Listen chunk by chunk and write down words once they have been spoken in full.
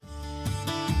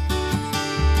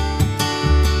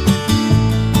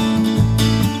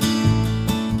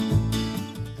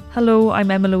Hello, I'm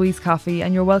Emma Louise Coffey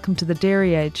and you're welcome to the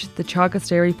Dairy Edge, the Teagasc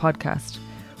Dairy podcast.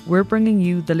 We're bringing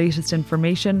you the latest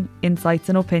information, insights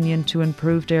and opinion to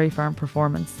improve dairy farm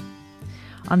performance.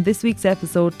 On this week's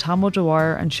episode, Tom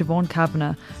O'Dwyer and Siobhan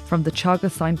Kavanagh from the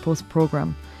Teagasc Signpost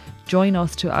programme join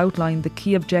us to outline the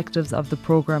key objectives of the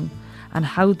programme and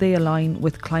how they align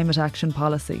with climate action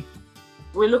policy.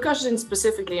 We look at it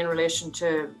specifically in relation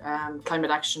to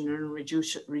climate action and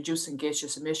reducing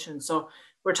gaseous emissions. So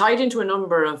we're tied into a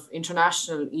number of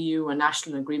international, EU and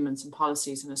national agreements and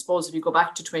policies. And I suppose if you go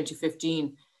back to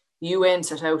 2015, the UN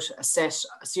set out a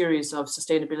series of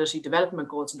sustainability development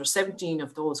goals, and there's 17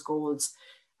 of those goals.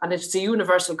 And it's a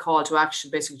universal call to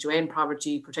action, basically to end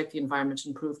poverty, protect the environment,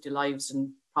 improve the lives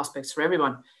and prospects for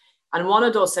everyone. And one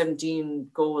of those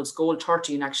 17 goals, goal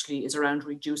 13 actually, is around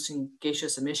reducing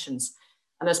gaseous emissions.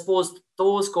 And I suppose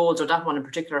those goals, or that one in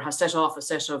particular, has set off a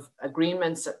set of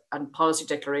agreements and policy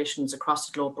declarations across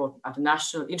the globe, both at a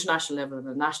national, international level and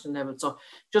a national level. So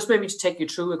just maybe to take you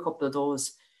through a couple of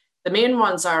those. The main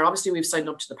ones are, obviously, we've signed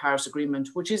up to the Paris Agreement,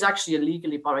 which is actually a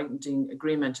legally binding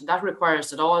agreement. And that requires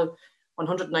that all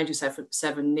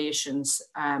 197 nations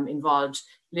involved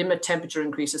limit temperature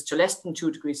increases to less than 2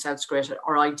 degrees centigrade,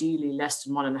 or ideally less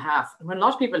than 1.5. And when a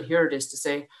lot of people hear this, to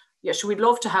say, yeah, so we'd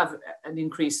love to have an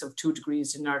increase of 2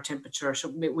 degrees in our temperature. So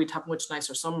we'd have much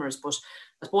nicer summers. But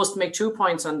I suppose to make 2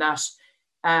 points on that,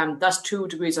 that's 2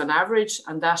 degrees on average,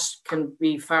 and that can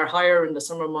be far higher in the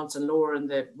summer months and lower in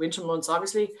the winter months,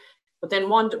 obviously. But then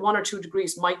one or 2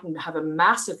 degrees mightn't have a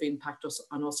massive impact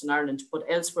on us in Ireland, but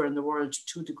elsewhere in the world, 1 or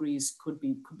 2 degrees could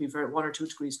be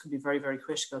very, very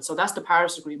critical. So that's the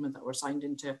Paris Agreement that we're signed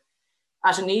into.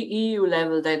 At an EU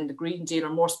level, then the Green Deal, or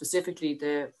more specifically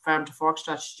the Farm to Fork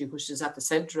strategy, which is at the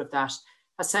centre of that,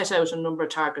 has set out a number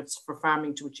of targets for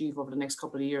farming to achieve over the next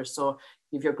couple of years. So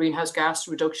you have your greenhouse gas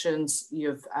reductions,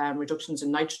 you have reductions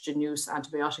in nitrogen use,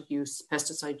 antibiotic use,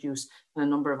 pesticide use, and a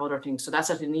number of other things. So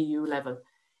that's at an EU level.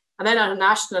 And then at a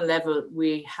national level,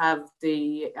 we have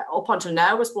up until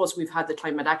now, I suppose, we've had the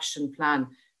Climate Action Plan,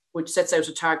 which sets out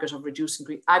a target of reducing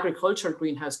agricultural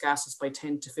greenhouse gases by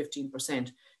 10 to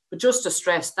 15%. But just to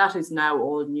stress, that is now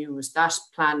old news. That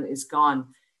plan is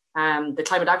gone. The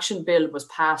Climate Action Bill was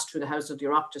passed through the House of the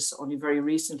Oireachtas only very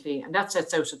recently, and that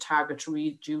sets out a target to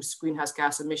reduce greenhouse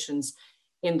gas emissions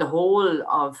in the whole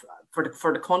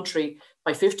for the country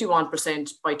by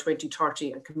 51% by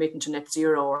 2030, and committing to net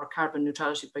zero or carbon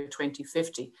neutrality by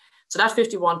 2050. So that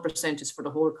 51% is for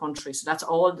the whole country. So that's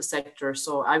all the sectors,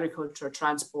 so agriculture,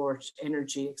 transport,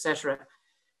 energy, etc.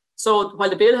 So while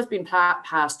the bill has been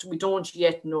passed, we don't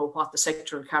yet know what the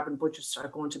sectoral carbon budgets are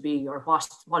going to be, or what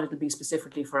it'll be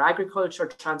specifically for agriculture,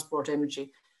 transport,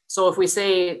 energy. So if we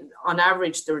say on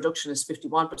average the reduction is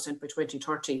 51% by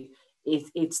 2030,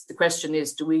 the question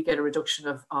is, do we get a reduction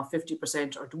of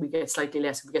 50%, or do we get slightly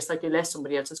less? If we get slightly less,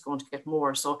 somebody else is going to get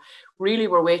more. So really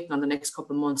we're waiting on the next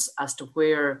couple of months as to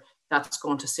where that's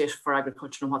going to sit for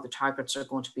agriculture and what the targets are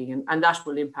going to be. And that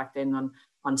will impact then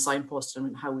on Signpost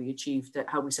and how we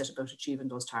set about achieving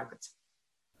those targets.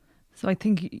 So I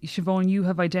think, Siobhan, you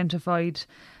have identified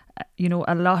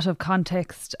a lot of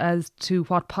context as to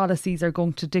what policies are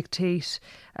going to dictate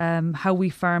how we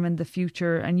farm in the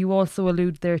future. And you also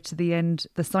allude there to the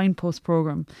Signpost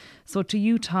programme. So to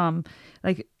you, Tom,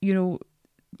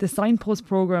 the Signpost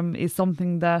programme is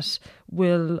something that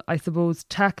will, I suppose,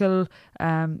 tackle,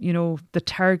 the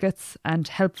targets and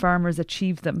help farmers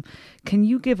achieve them. Can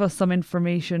you give us some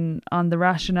information on the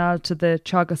rationale to the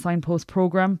Teagasc Signpost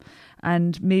programme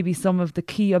and maybe some of the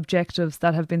key objectives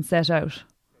that have been set out?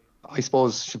 I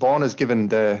suppose Siobhan has given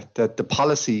the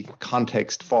policy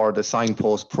context for the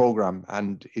Signpost programme,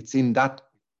 and it's in that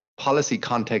policy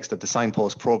context that the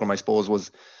Signpost programme, I suppose,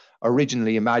 was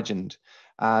originally imagined.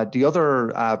 The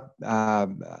other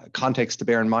context to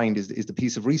bear in mind is the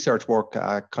piece of research work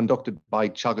conducted by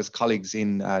Teagasc colleagues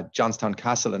in Johnstown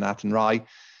Castle and Athenry,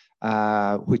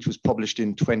 which was published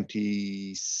in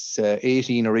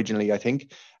 2018 originally, I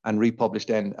think, and republished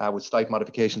then with slight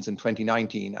modifications in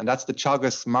 2019. And that's the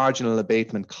Teagasc Marginal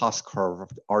Abatement Cost Curve,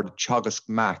 or the Teagasc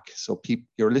MAC. So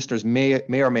your listeners may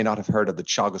or may not have heard of the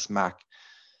Teagasc MAC.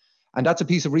 And that's a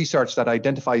piece of research that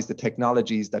identifies the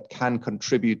technologies that can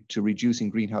contribute to reducing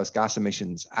greenhouse gas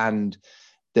emissions and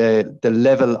the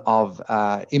level of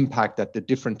impact that the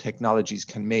different technologies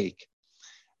can make.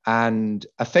 And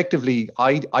effectively,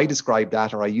 I describe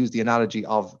that, or I use the analogy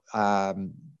of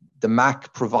the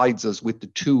MAC provides us with the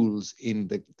tools in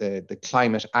the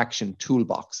climate action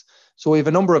toolbox. So we have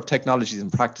a number of technologies and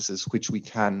practices which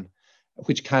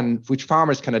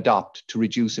farmers can adopt to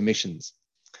reduce emissions.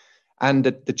 And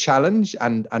the challenge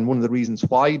and one of the reasons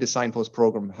why the Signpost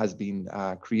program has been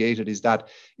created is that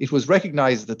it was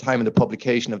recognized at the time of the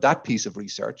publication of that piece of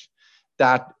research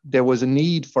that there was a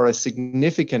need for a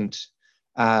significant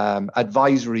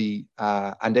advisory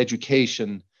and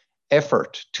education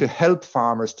effort to help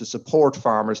farmers, to support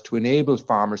farmers, to enable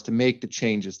farmers to make the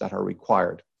changes that are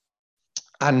required.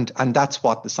 And that's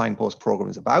what the Signpost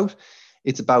program is about.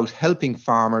 It's about helping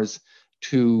farmers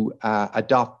to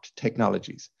adopt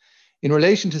technologies. In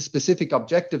relation to specific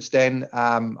objectives then,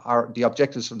 the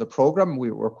objectives from the program,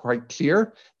 we were quite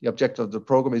clear. The objective of the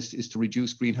program is to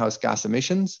reduce greenhouse gas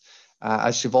emissions.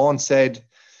 As Siobhan said,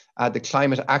 the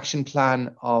Climate Action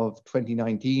Plan of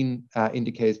 2019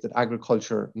 indicates that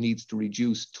agriculture needs to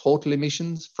reduce total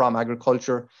emissions from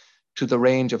agriculture to the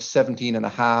range of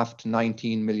 17.5 to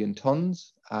 19 million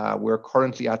tonnes. We're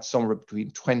currently at somewhere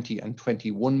between 20 and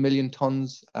 21 million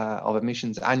tonnes of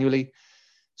emissions annually.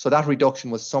 So that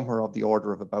reduction was somewhere of the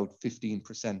order of about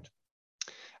 15%.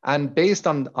 And based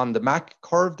on the MAC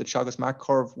curve, the Teagasc MAC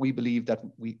curve, we believe that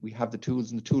we have the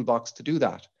tools in the toolbox to do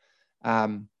that.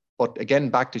 But again,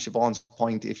 back to Siobhan's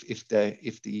point, if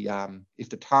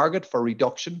the target for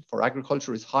reduction for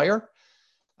agriculture is higher,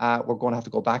 we're going to have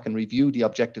to go back and review the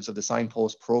objectives of the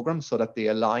Signpost program so that they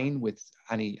align with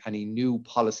any new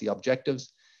policy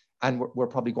objectives. And we're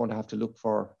probably going to have to look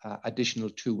for additional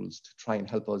tools to try and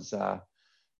help us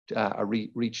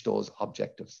reach those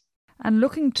objectives. And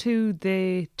looking to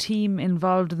the team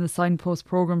involved in the Signpost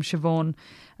programme, Siobhan,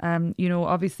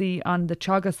 obviously on the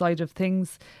Teagasc side of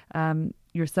things,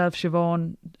 yourself,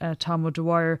 Siobhan, Tom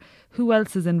O'Dwyer, who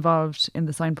else is involved in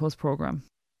the Signpost programme?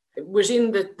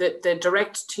 Within the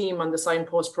direct team on the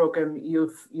Signpost programme,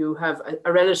 you have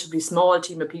a relatively small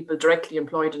team of people directly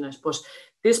employed in it. But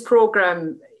this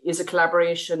programme is a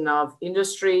collaboration of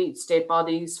industry, state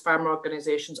bodies, farmer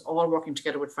organisations, all working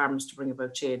together with farmers to bring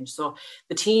about change. So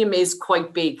the team is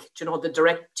quite big. The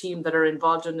direct team that are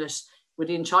involved in it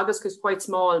within Teagasc is quite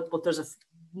small, but there's a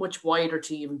much wider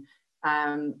team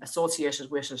associated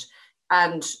with it.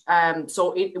 And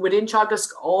so within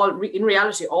Teagasc, in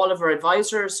reality, all of our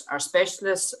advisors, our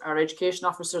specialists, our education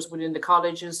officers within the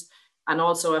colleges, and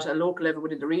also at a local level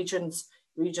within the regions,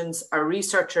 our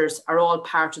researchers are all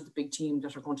part of the big team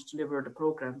that are going to deliver the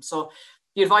programme. So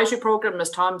the advisory programme, as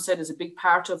Tom said, is a big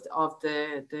part of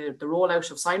the rollout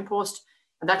of Signpost,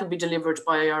 and that will be delivered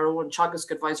by our own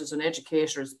Teagasc advisors and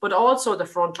educators, but also the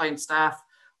frontline staff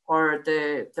or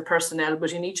the personnel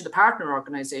within each of the partner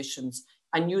organisations,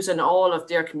 and using all of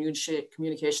their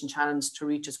communication channels to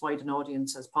reach as wide an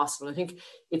audience as possible. I think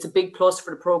it's a big plus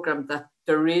for the programme that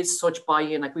there is such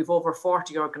buy-in. Like, we've over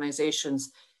 40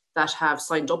 organisations that have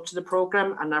signed up to the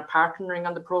programme and are partnering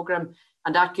on the programme,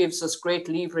 and that gives us great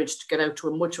leverage to get out to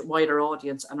a much wider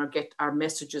audience and get our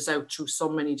messages out through so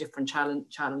many different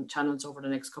channels over the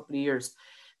next couple of years.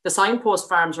 The Signpost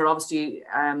farms are obviously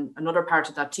another part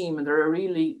of that team, and they're a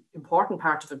really important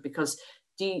part of it because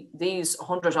these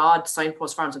 100 odd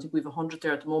Signpost farms, I think we have 100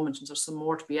 there at the moment, and there's some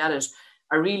more to be added,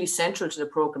 are really central to the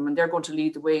programme, and they're going to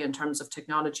lead the way in terms of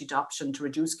technology adoption to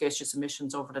reduce gaseous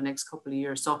emissions over the next couple of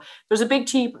years. So there's a big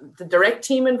team. The direct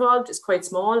team involved is quite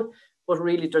small, but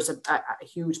really there's a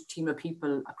huge team of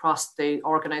people across the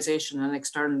organisation and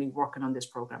externally working on this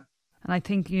programme. And I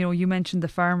think, you mentioned the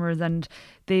farmers, and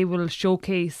they will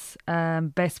showcase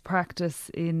best practice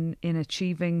in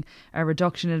achieving a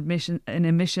reduction in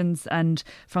emissions. And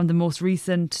from the most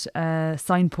recent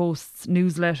Signposts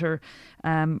newsletter,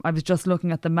 I was just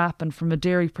looking at the map, and from a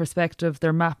dairy perspective,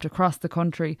 they're mapped across the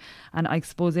country. And I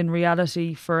suppose in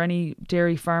reality, for any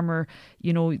dairy farmer,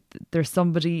 there's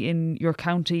somebody in your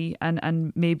county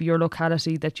and maybe your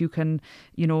locality that you can,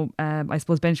 I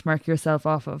suppose, benchmark yourself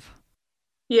off of.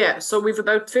 Yeah, so we've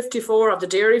about 54 of the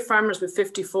dairy farmers, with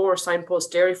 54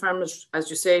 Signpost dairy farmers, as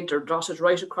you said, they're dotted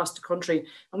right across the country.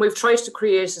 And we've tried to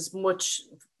create as much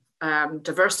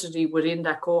diversity within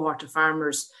that cohort of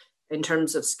farmers in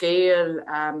terms of scale,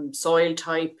 soil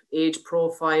type, age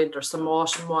profile. There's some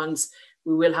autumn ones.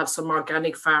 We will have some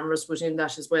organic farmers within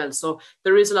that as well. So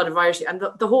there is a lot of variety. And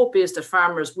the hope is that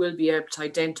farmers will be able to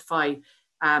identify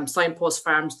Signpost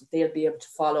farms that they'll be able to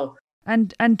follow.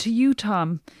 And to you,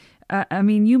 Tom,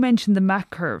 you mentioned the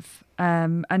MAC curve,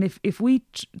 and if we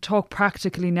talk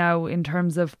practically now in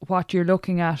terms of what you're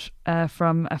looking at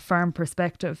from a farm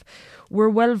perspective, we're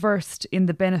well versed in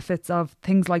the benefits of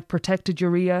things like protected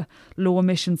urea, low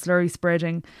emission slurry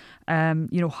spreading,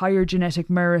 higher genetic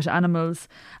merit animals,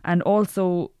 and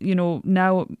also,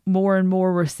 now more and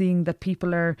more we're seeing that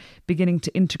people are beginning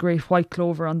to integrate white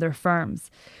clover on their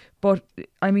farms. But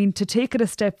to take it a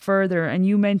step further, and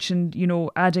you mentioned,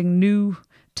 adding new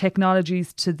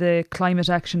technologies to the climate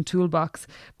action toolbox.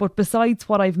 But besides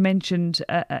what I've mentioned,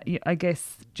 I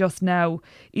guess just now,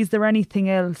 is there anything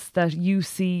else that you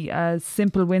see as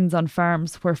simple wins on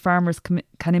farms where farmers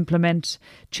can implement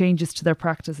changes to their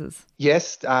practices?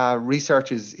 Yes,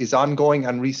 research is ongoing,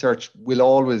 and research will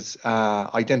always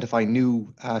identify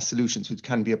new solutions which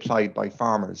can be applied by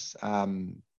farmers.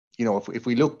 If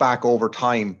we look back over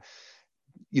time,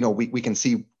 we can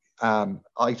see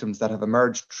items that have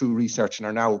emerged through research and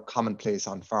are now commonplace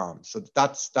on farms. So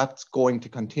that's going to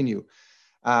continue.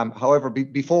 However,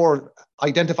 before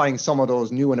identifying some of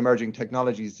those new and emerging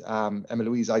technologies, Emma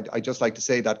Louise, I'd just like to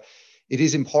say that it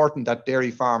is important that dairy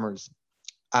farmers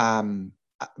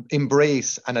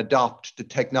embrace and adopt the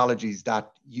technologies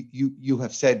that you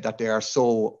have said that they are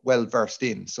so well versed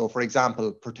in. So, for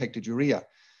example, protected urea.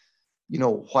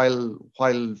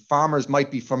 While farmers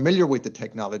might be familiar with the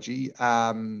technology,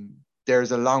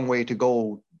 there's a long way to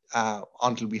go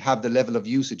until we have the level of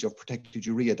usage of protected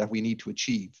urea that we need to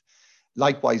achieve.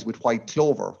 Likewise with white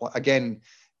clover. Again,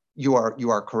 you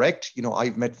are correct.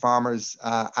 I've met farmers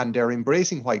and they're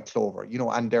embracing white clover.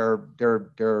 And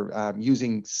they're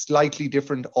using slightly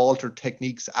different altered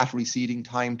techniques at reseeding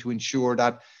time to ensure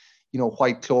that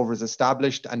white clover is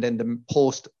established, and then the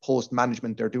post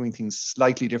management, they're doing things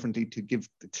slightly differently to give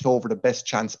the clover the best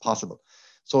chance possible.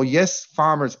 So yes,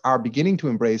 farmers are beginning to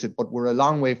embrace it, but we're a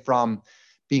long way from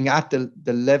being at the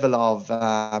level of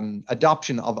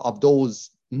adoption of those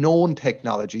known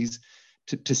technologies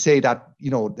to say that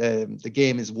the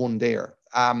game is won there.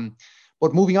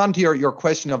 But moving on to your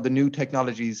question of the new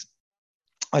technologies,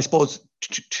 I suppose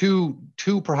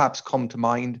two perhaps come to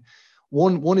mind.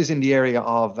 One is in the area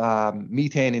of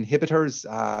methane inhibitors,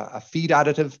 a feed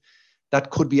additive that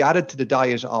could be added to the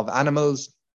diet of animals,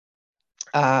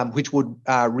 which would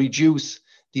reduce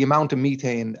the amount of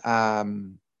methane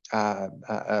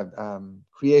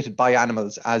created by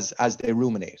animals as they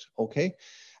ruminate. Okay.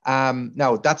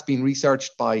 Now that's been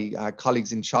researched by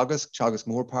colleagues in Teagasc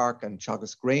Moor Park and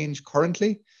Teagasc Grange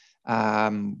currently.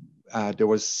 There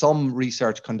was some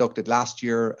research conducted last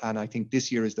year, and I think this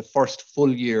year is the first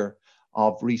full year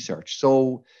of research.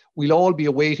 So we'll all be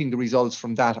awaiting the results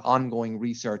from that ongoing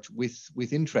research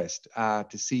with interest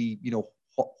to see,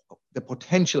 the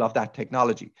potential of that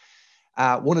technology.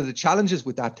 One of the challenges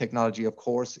with that technology, of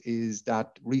course, is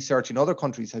that research in other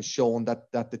countries has shown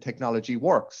that the technology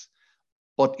works,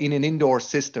 but in an indoor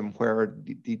system where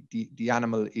the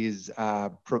animal is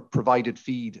provided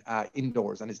feed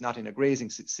indoors and is not in a grazing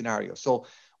scenario. So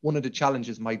one of the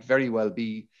challenges might very well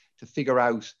be to figure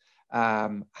out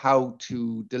how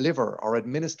to deliver or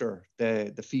administer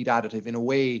the feed additive in a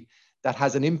way that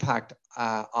has an impact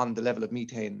on the level of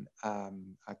methane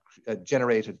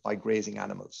generated by grazing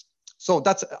animals. So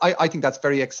I think that's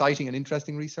very exciting and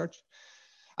interesting research.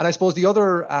 And I suppose the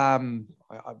other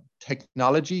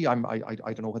technology, I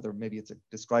don't know whether maybe it's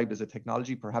described as a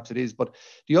technology, perhaps it is, but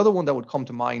the other one that would come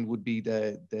to mind would be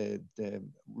the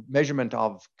measurement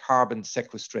of carbon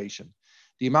sequestration,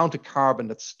 the amount of carbon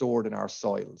that's stored in our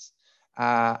soils.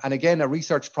 And again, a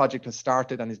research project has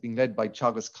started and is being led by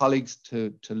Teagasc colleagues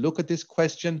to look at this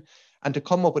question and to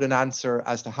come up with an answer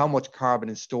as to how much carbon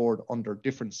is stored under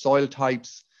different soil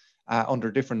types,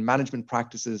 under different management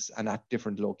practices and at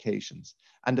different locations.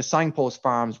 And the signpost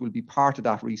farms will be part of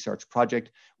that research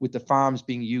project, with the farms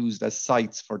being used as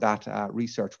sites for that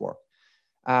research work.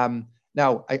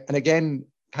 Now, and again,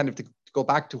 kind of to go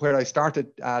back to where I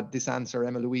started this answer,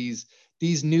 Emma Louise,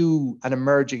 these new and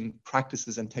emerging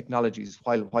practices and technologies,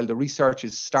 while the research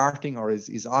is starting or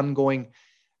is ongoing,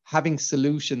 having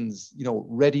solutions,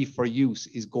 ready for use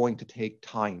is going to take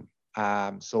time.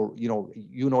 So,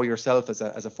 yourself as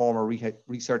a former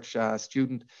research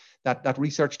student, that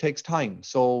research takes time.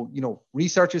 So,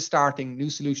 research is starting,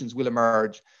 new solutions will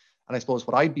emerge. And I suppose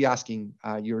what I'd be asking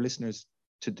your listeners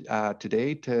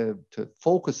today to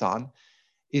focus on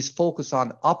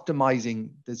optimizing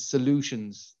the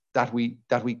solutions that we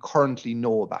currently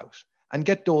know about, and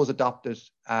get those adopted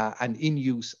and in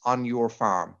use on your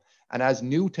farm. And as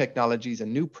new technologies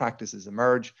and new practices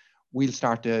emerge, we'll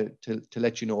start to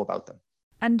let you know about them.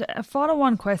 And a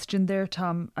follow-on question there,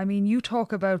 Tom. I mean, you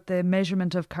talk about the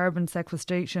measurement of carbon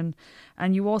sequestration,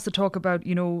 and you also talk about,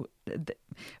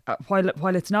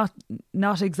 while it's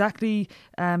not exactly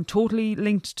totally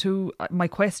linked to my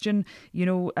question,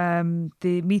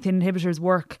 the methane inhibitors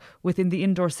work within the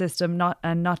indoor system,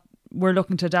 we're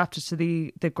looking to adapt it to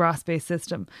the grass-based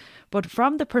system. But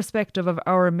from the perspective of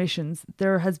our emissions,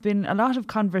 there has been a lot of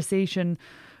conversation,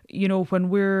 when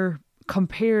we're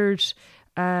compared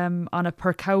on a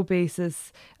per cow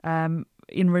basis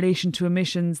in relation to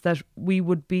emissions, that we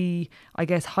would be, I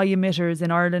guess, high emitters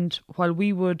in Ireland, while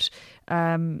we would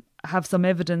have some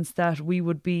evidence that we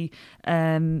would be,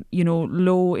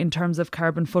 low in terms of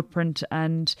carbon footprint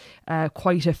and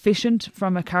quite efficient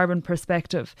from a carbon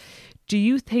perspective. Do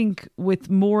you think with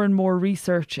more and more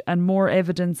research and more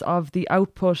evidence of the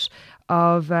output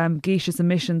of gaseous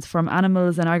emissions from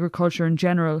animals and agriculture in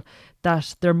general,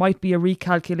 that there might be a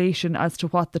recalculation as to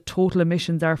what the total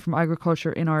emissions are from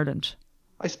agriculture in Ireland?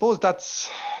 I suppose that's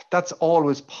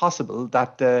always possible,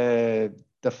 that the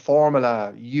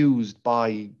formula used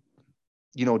by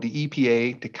the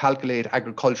EPA to calculate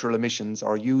agricultural emissions,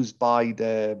 or used by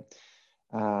the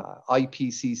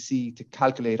IPCC to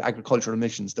calculate agricultural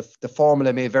emissions, the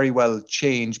formula may very well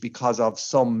change because of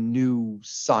some new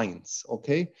science,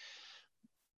 okay?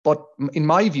 But in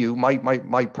my view,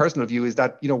 my personal view is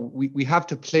that, we have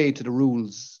to play to the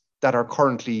rules that are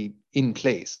currently in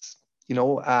place,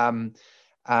 and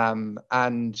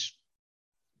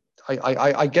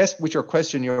I guess with your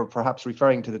question, you're perhaps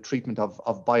referring to the treatment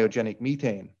of biogenic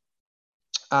methane.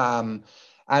 And,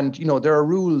 there are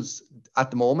rules at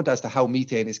the moment as to how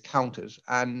methane is counted.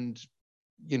 And,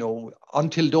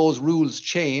 until those rules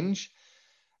change,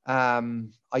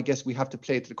 I guess we have to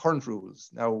play to the current rules.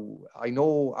 Now, I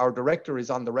know our director is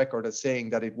on the record as saying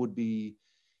that it would be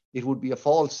a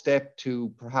false step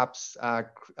to perhaps,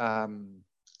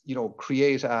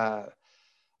 create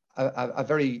a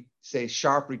very, say,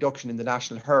 sharp reduction in the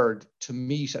national herd to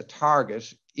meet a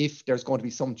target if there's going to be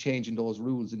some change in those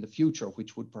rules in the future,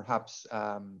 which would perhaps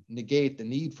negate the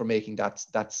need for making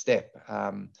that step.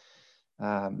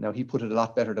 Now, he put it a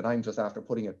lot better than I'm just after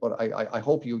putting it, but I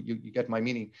hope you get my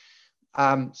meaning.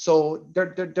 So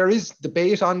there is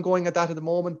debate ongoing at that at the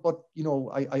moment, but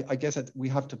I guess we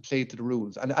have to play to the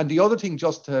rules. And the other thing,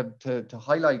 just to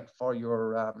highlight for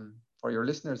your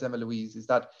listeners, Emma Louise, is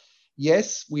that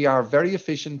yes, we are very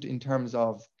efficient in terms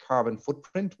of carbon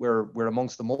footprint. We're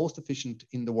amongst the most efficient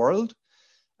in the world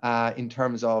in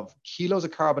terms of kilos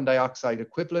of carbon dioxide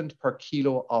equivalent per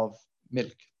kilo of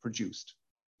milk produced.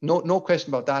 No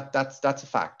question about that. That's a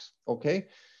fact. Okay.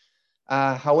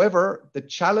 However, the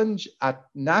challenge at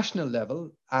national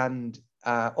level and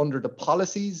under the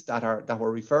policies that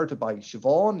were referred to by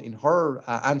Siobhan in her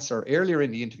answer earlier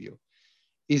in the interview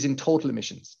is in total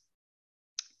emissions.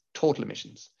 Total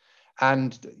emissions.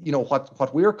 And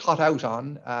what we're caught out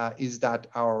on is that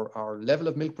our level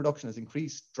of milk production has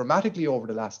increased dramatically over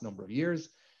the last number of years,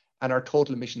 and our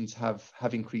total emissions have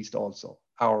increased also.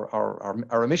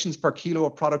 Our emissions per kilo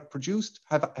of product produced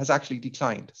has actually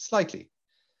declined slightly.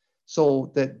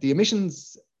 So the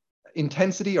emissions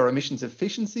intensity or emissions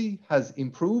efficiency has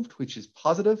improved, which is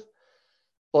positive,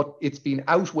 but it's been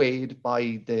outweighed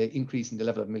by the increase in the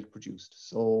level of milk produced.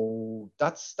 So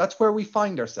that's where we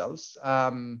find ourselves.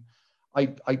 I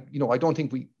don't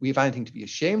think we have anything to be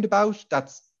ashamed about.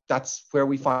 That's where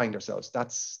we find ourselves.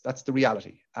 That's the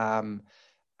reality.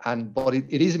 But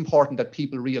it is important that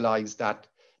people realize that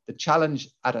the challenge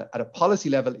at a policy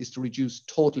level is to reduce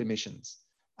total emissions.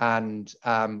 And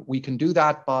we can do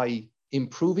that by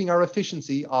improving our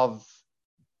efficiency of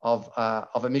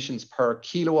emissions per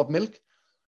kilo of milk.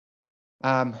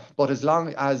 But as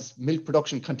long as milk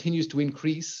production continues to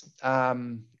increase,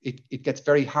 it gets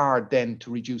very hard then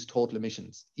to reduce total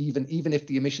emissions, even if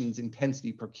the emissions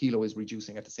intensity per kilo is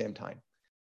reducing at the same time.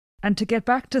 And to get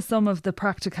back to some of the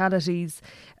practicalities,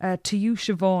 to you,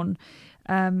 Siobhan,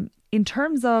 in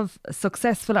terms of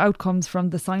successful outcomes from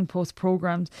the signpost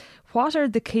programmes, what are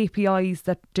the KPIs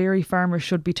that dairy farmers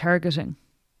should be targeting?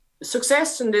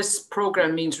 Success in this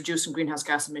programme means reducing greenhouse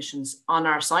gas emissions on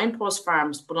our signpost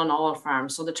farms, but on all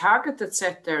farms. So the target that's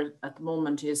set there at the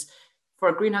moment is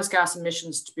for greenhouse gas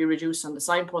emissions to be reduced on the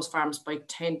signpost farms by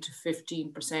 10 to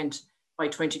 15% by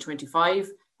 2025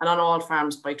 and on all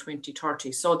farms by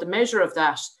 2030. So the measure of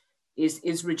that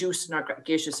is reducing our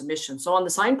gaseous emissions. So on the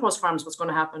signpost farms, what's going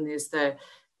to happen is the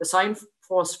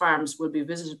signpost farms will be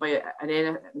visited by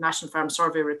a National Farm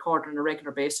Survey recorder on a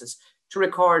regular basis to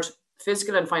record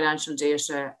physical and financial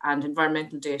data and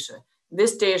environmental data.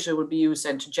 This data will be used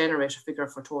then to generate a figure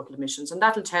for total emissions, and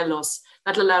that'll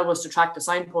allow us to track the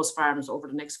signpost farms over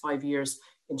the next 5 years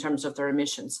in terms of their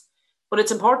emissions. But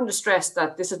it's important to stress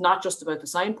that this is not just about the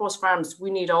signpost farms. We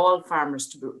need all farmers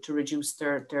to reduce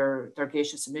their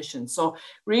gaseous emissions. So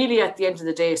really, at the end of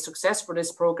the day, success for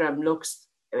this programme looks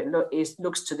to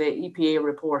the EPA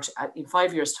report in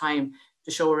 5 years' time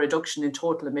to show a reduction in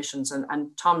total emissions.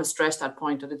 And Thomas stressed that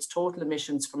point, that it's total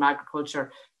emissions from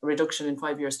agriculture, a reduction in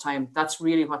 5 years' time. That's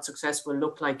really what success will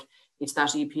look like. It's that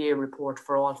EPA report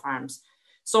for all farms.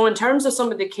 So in terms of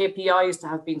some of the KPIs that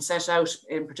have been set out,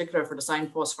 in particular for the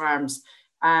signpost farms,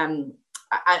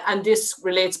 and this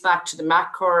relates back to the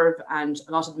MAC curve and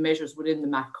a lot of the measures within the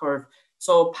MAC curve.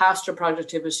 So pasture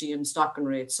productivity and stocking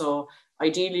rate. So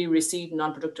ideally, reseed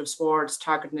non-productive swards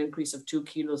target an increase of 2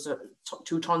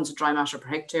 tons of dry matter per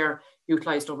hectare,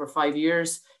 utilised over 5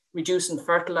 years, reducing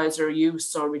fertiliser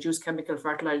use or reduce chemical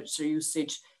fertiliser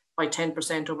usage by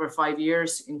 10% over 5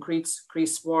 years, increase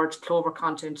sward clover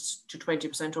content to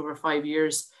 20% over 5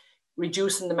 years,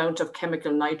 reducing the amount of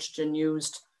chemical nitrogen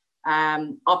used,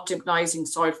 optimizing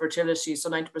soil fertility. So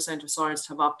 90% of soils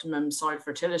have optimum soil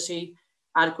fertility,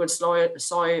 adequate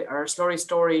slurry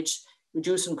storage,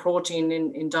 reducing protein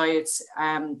in diets,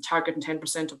 targeting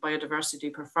 10% of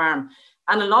biodiversity per farm.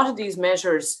 And a lot of these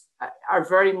measures are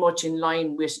very much in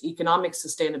line with economic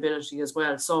sustainability as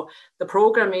well. So the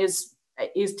program is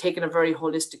taking a very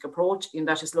holistic approach in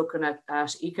that it's looking at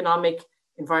economic,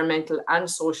 environmental and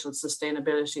social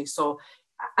sustainability. So,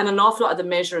 and an awful lot of the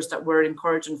measures that we're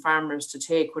encouraging farmers to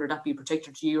take, whether that be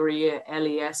protected urea,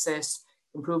 LESS,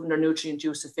 improving their nutrient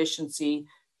use efficiency,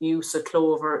 use of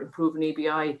clover, improving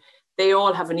EBI, they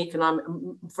all have an economic,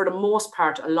 for the most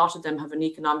part, a lot of them have an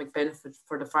economic benefit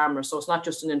for the farmer. So it's not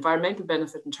just an environmental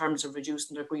benefit in terms of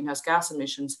reducing their greenhouse gas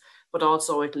emissions, but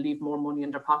also it'll leave more money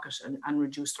in their pocket and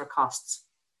reduce their costs.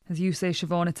 As you say,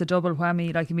 Siobhan, it's a double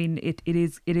whammy. Like, I mean, it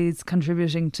is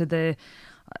contributing to the,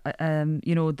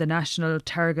 the national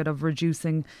target of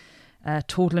reducing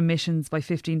total emissions by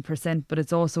 15%, but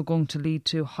it's also going to lead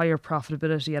to higher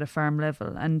profitability at a farm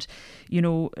level. And,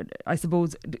 I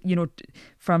suppose,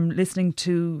 from listening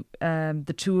to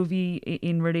the two of you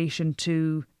in relation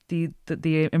to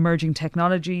the emerging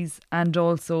technologies and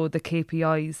also the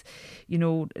KPIs,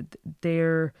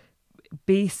 they're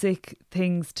basic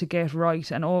things to get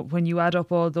right, and when you add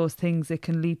up all those things, it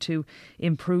can lead to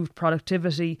improved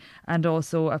productivity and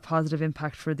also a positive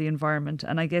impact for the environment.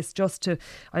 And I guess just to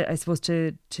I suppose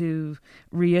to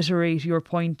reiterate your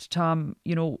point, Tom,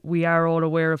 we are all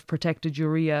aware of protected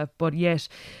urea, but yet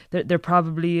there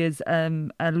probably is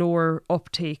a lower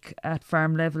uptake at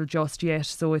farm level just yet,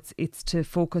 so it's to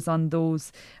focus on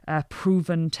those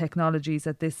proven technologies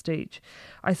at this stage.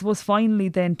 I suppose finally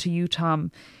then to you,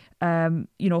 Tom, from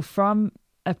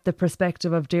the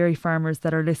perspective of dairy farmers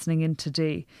that are listening in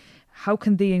today, how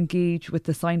can they engage with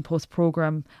the Signpost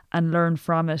programme and learn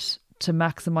from it to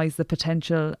maximise the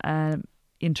potential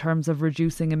in terms of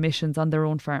reducing emissions on their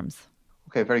own farms?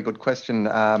 Okay, very good question,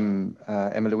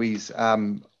 Emma Louise.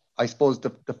 I suppose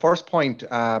the first point,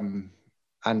 I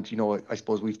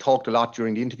suppose we've talked a lot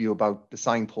during the interview about the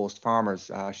Signpost farmers.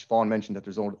 Siobhan mentioned that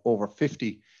there's over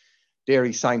 50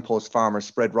 dairy Signpost farmers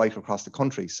spread right across the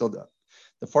country. So the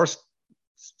first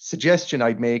suggestion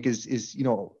I'd make is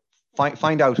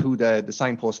find out who the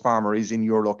Signpost farmer is in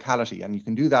your locality, and you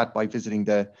can do that by visiting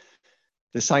the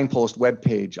Signpost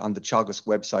webpage on the Teagasc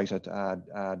website at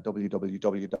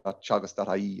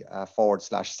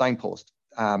www.teagasc.ie/signpost.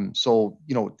 So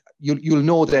you'll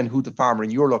know then who the farmer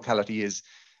in your locality is,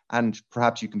 and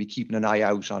perhaps you can be keeping an eye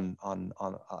out on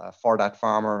for that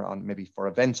farmer, on maybe for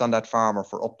events on that farm or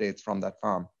for updates from that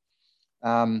farm.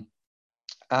 The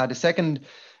second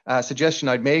suggestion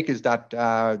I'd make is that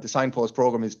the Signpost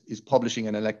program is publishing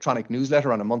an electronic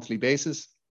newsletter on a monthly basis.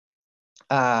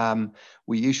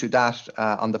 We issue that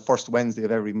on the first Wednesday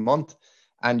of every month,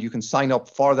 and you can sign up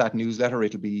for that newsletter.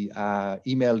 It'll be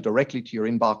emailed directly to your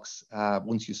inbox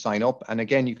once you sign up. And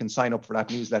again, you can sign up for that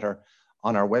newsletter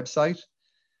on our website.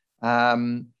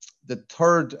 The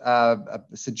third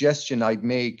suggestion I'd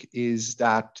make is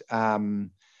that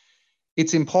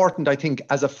it's important, I think,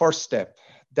 as a first step,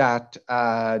 that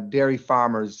dairy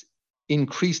farmers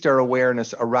increase their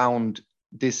awareness around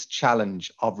this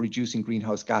challenge of reducing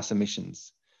greenhouse gas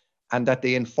emissions, and that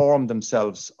they inform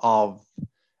themselves of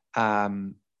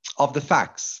the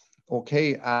facts.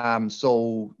 Okay,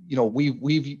 so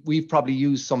we've probably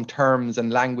used some terms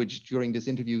and language during this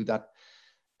interview that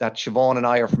Siobhan and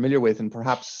I are familiar with, and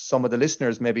perhaps some of the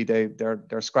listeners, maybe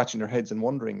they're scratching their heads and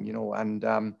wondering,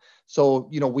 so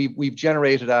we've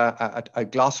generated a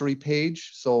glossary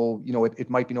page, so it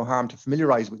might be no harm to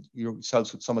familiarize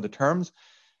yourselves with some of the terms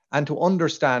and to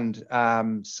understand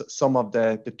some of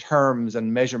the terms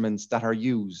and measurements that are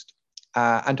used,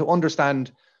 and to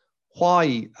understand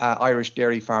why Irish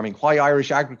dairy farming, why Irish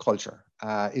agriculture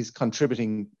is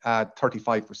contributing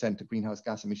 35% to greenhouse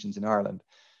gas emissions in Ireland.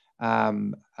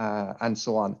 And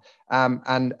so on. On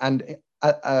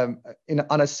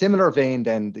a similar vein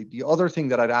then, the other thing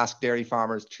that I'd ask dairy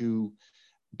farmers to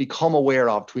become aware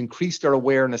of, to increase their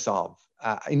awareness of,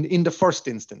 in the first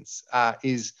instance,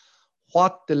 is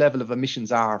what the level of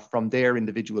emissions are from their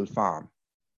individual farm.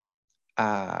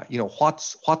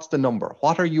 What's the number?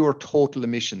 What are your total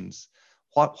emissions?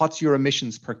 what's your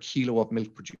emissions per kilo of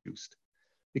milk produced?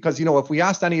 Because, if we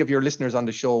asked any of your listeners on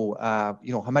the show,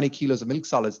 how many kilos of milk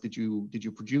solids did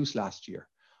you produce last year?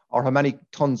 Or how many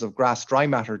tons of grass dry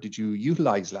matter did you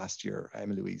utilize last year,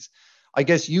 Emma Louise? I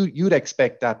guess you'd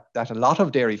expect that a lot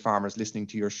of dairy farmers listening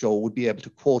to your show would be able to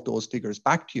quote those figures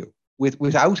back to you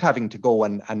without having to go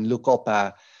and look up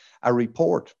a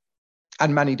report.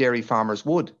 And many dairy farmers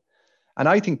would. And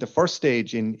I think the first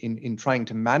stage in trying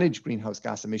to manage greenhouse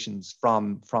gas emissions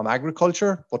from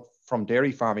agriculture, but from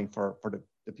dairy farming for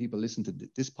the people listening to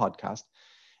this podcast,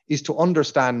 is to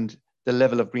understand the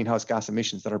level of greenhouse gas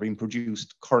emissions that are being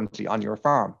produced currently on your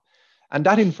farm. And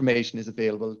that information is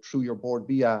available through your Board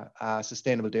BIA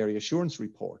Sustainable Dairy Assurance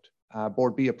Report.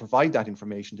 Board BIA provide that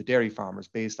information to dairy farmers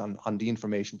based on the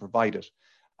information provided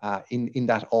in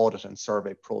that audit and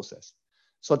survey process.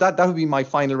 So that would be my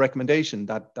final recommendation,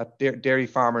 that dairy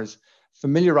farmers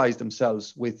familiarize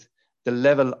themselves with the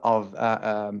level of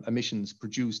emissions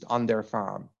produced on their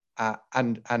farm.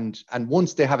 And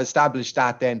once they have established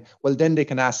that, then they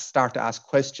can start to ask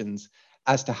questions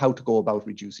as to how to go about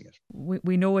reducing it.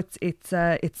 We know it's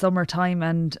summertime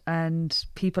and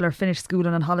people are finished school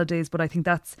and on holidays, but I think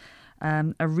that's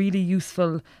a really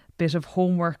useful bit of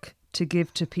homework to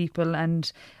give to people,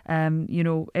 and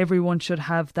everyone should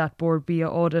have that Board BIA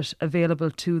audit available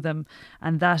to them,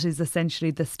 and that is essentially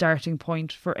the starting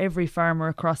point for every farmer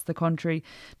across the country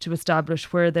to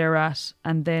establish where they're at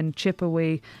and then chip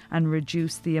away and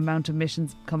reduce the amount of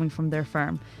emissions coming from their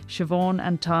farm. Siobhan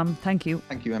and Tom, thank you.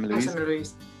 Thank you, Emma Louise. Thanks, Emma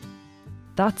Louise.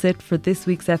 That's it for this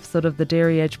week's episode of the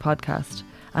Dairy Edge podcast,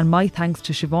 and my thanks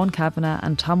to Siobhan Kavanagh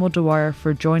and Tom O'Dwyer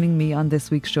for joining me on this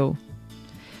week's show.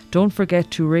 Don't forget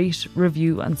to rate,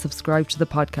 review and subscribe to the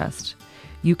podcast.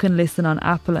 You can listen on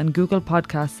Apple and Google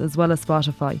Podcasts as well as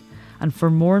Spotify. And for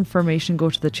more information, go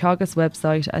to the Teagasc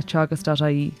website at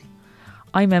teagasc.ie.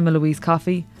 I'm Emma Louise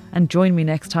Coffey, and join me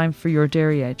next time for your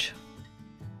Dairy Edge.